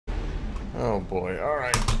Oh boy,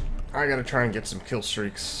 alright. I gotta try and get some kill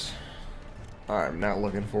streaks. I'm not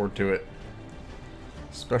looking forward to it.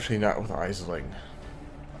 Especially not with Aisling.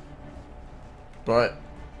 But,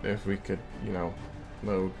 if we could, you know,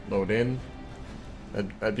 load in,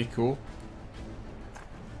 that'd be cool.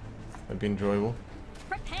 That'd be enjoyable.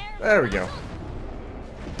 There we go.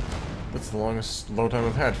 That's the longest load time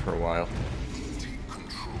I've had for a while. Take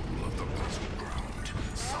control of the battleground.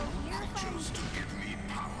 Someone chose to give me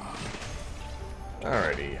power.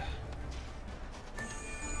 Alrighty.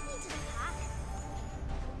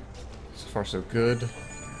 So far so good.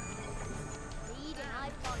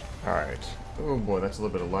 Alright. Oh boy, that's a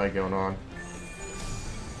little bit of lag going on.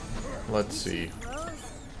 Let's see.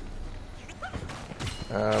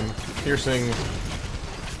 Piercing.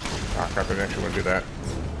 Ah, crap, I didn't actually want to do that.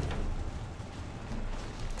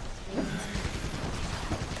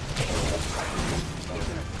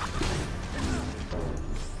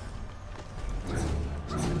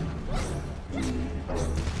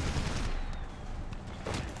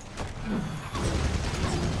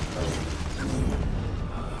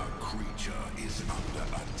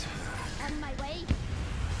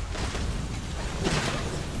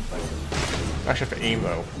 I actually have to aim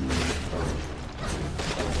though.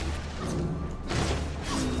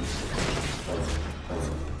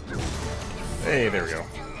 Hey, there we go.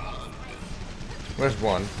 Where's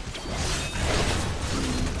one?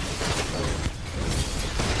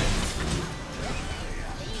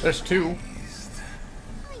 There's two.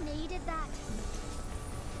 I needed that.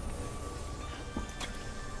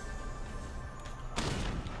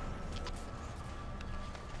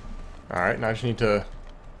 Alright, now I just need to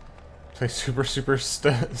play super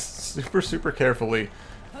carefully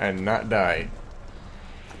and not die.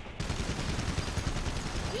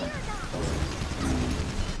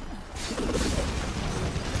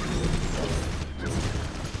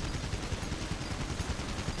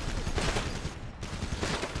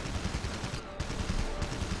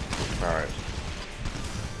 Alright.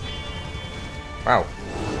 Wow.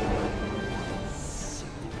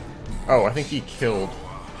 Oh, I think he killed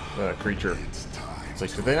the creature. It's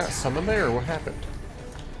like, did they not summon there, or what happened?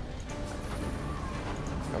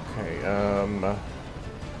 Okay,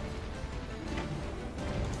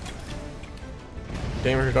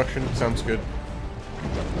 damage reduction sounds good.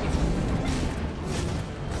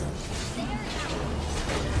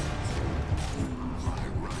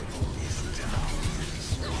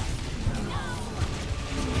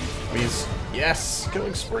 Please. Yes!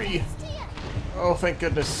 Killing spree! Oh, thank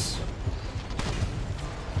goodness.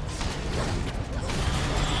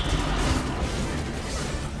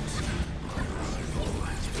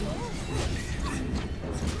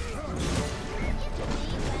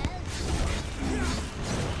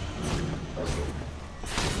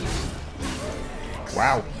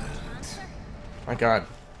 Wow. My god.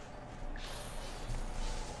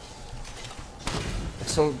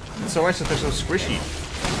 It's so nice that they're so squishy.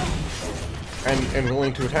 And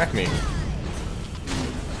willing to attack me.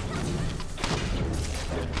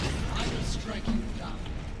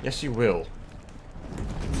 Yes, you will.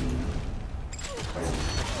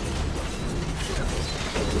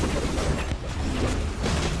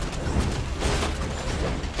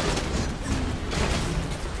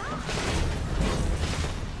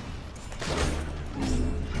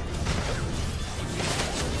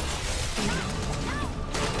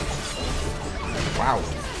 Wow.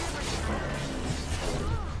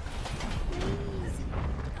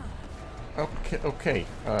 Okay,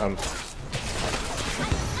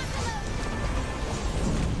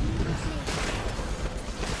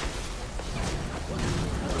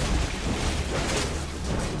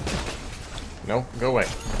 no, go away.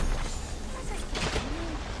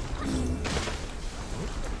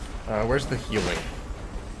 Where's the healing?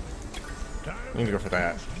 I need to go for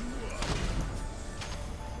that.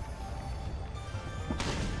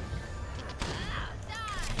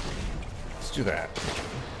 Let's do that.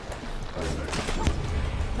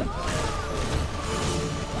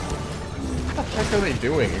 What the heck are they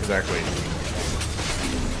doing exactly?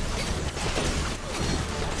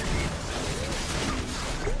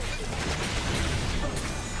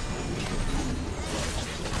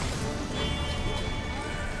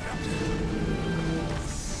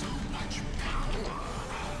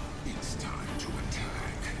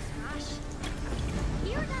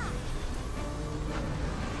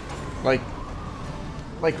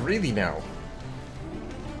 Like really now?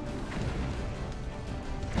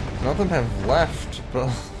 None of them have left, but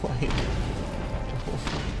like,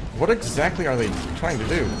 what exactly are they trying to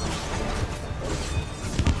do?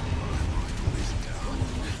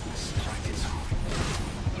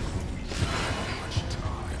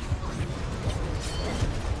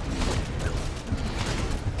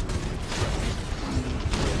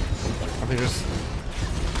 They just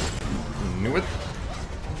knew it.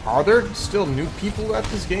 Are there still new people at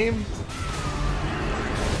this game?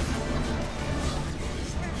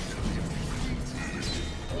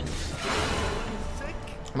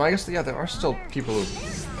 Well, I guess, yeah, there are still people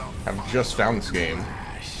who have just found this game.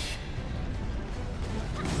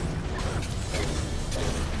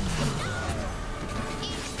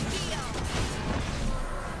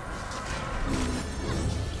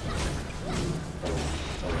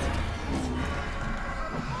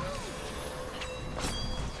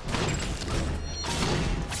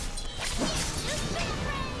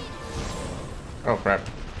 Oh crap.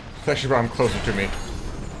 That actually brought him closer to me.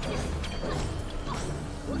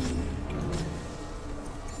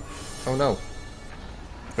 Oh no.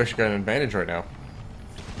 I've actually got an advantage right now.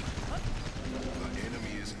 The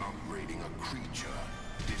enemy is upgrading a creature.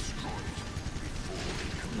 Destroy it before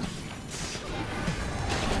it completes.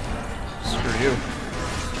 Screw you.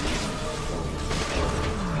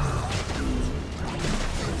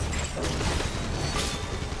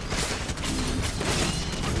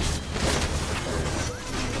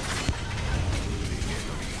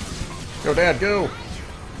 Go, Dad, go!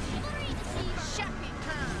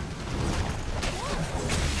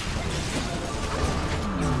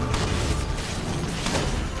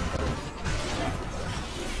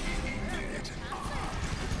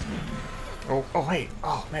 Oh, wait.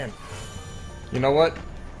 Oh, man. You know what?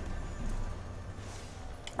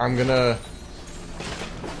 I'm gonna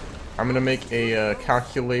make a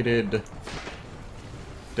calculated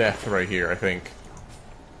death right here, I think.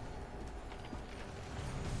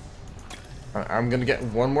 I'm gonna get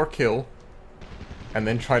one more kill, and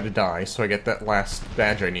then try to die, so I get that last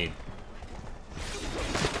badge I need.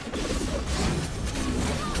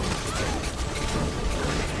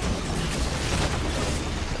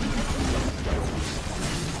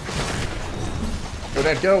 Go,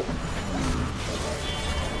 Dad, go!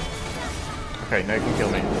 Okay, now you can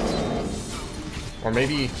kill me. Or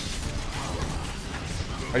maybe...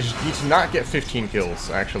 I just need to not get 15 kills,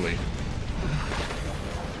 actually.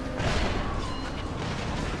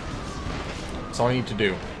 That's all I need to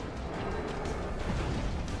do.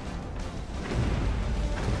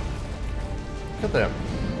 Look at them.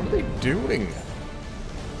 What are they doing?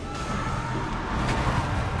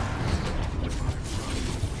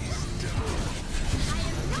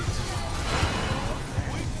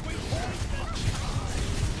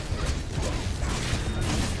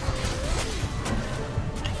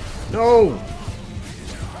 No!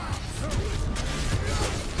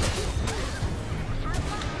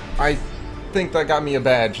 I think that got me a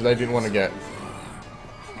badge that I didn't want to get.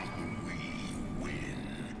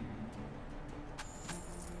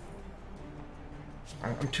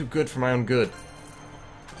 I'm too good for my own good.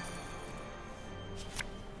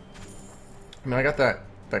 I mean, I got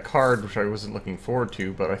that card, which I wasn't looking forward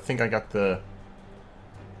to, but I think I got the...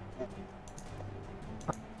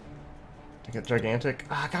 I got gigantic.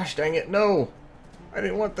 Ah, gosh dang it, no! I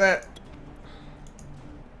didn't want that.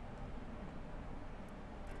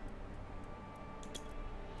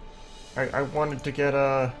 I wanted to get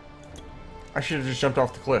I should have just jumped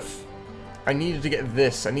off the cliff. I needed to get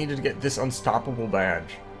this. I needed to get this unstoppable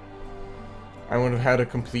badge. I would have had a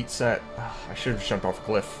complete set. Ah, I should have just jumped off the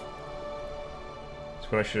cliff.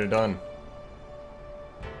 That's what I should have done.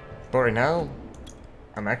 But right now,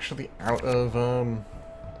 I'm actually out of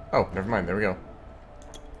oh, never mind. There we go.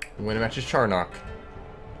 The winning match is Charnock.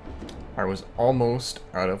 I was almost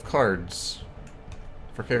out of cards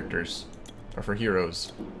for characters or for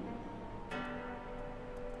heroes.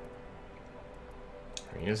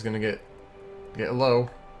 He is gonna get low.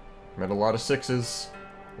 I'm at a lot of 6s,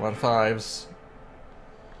 a lot of 5s.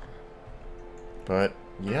 But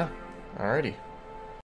yeah, alrighty.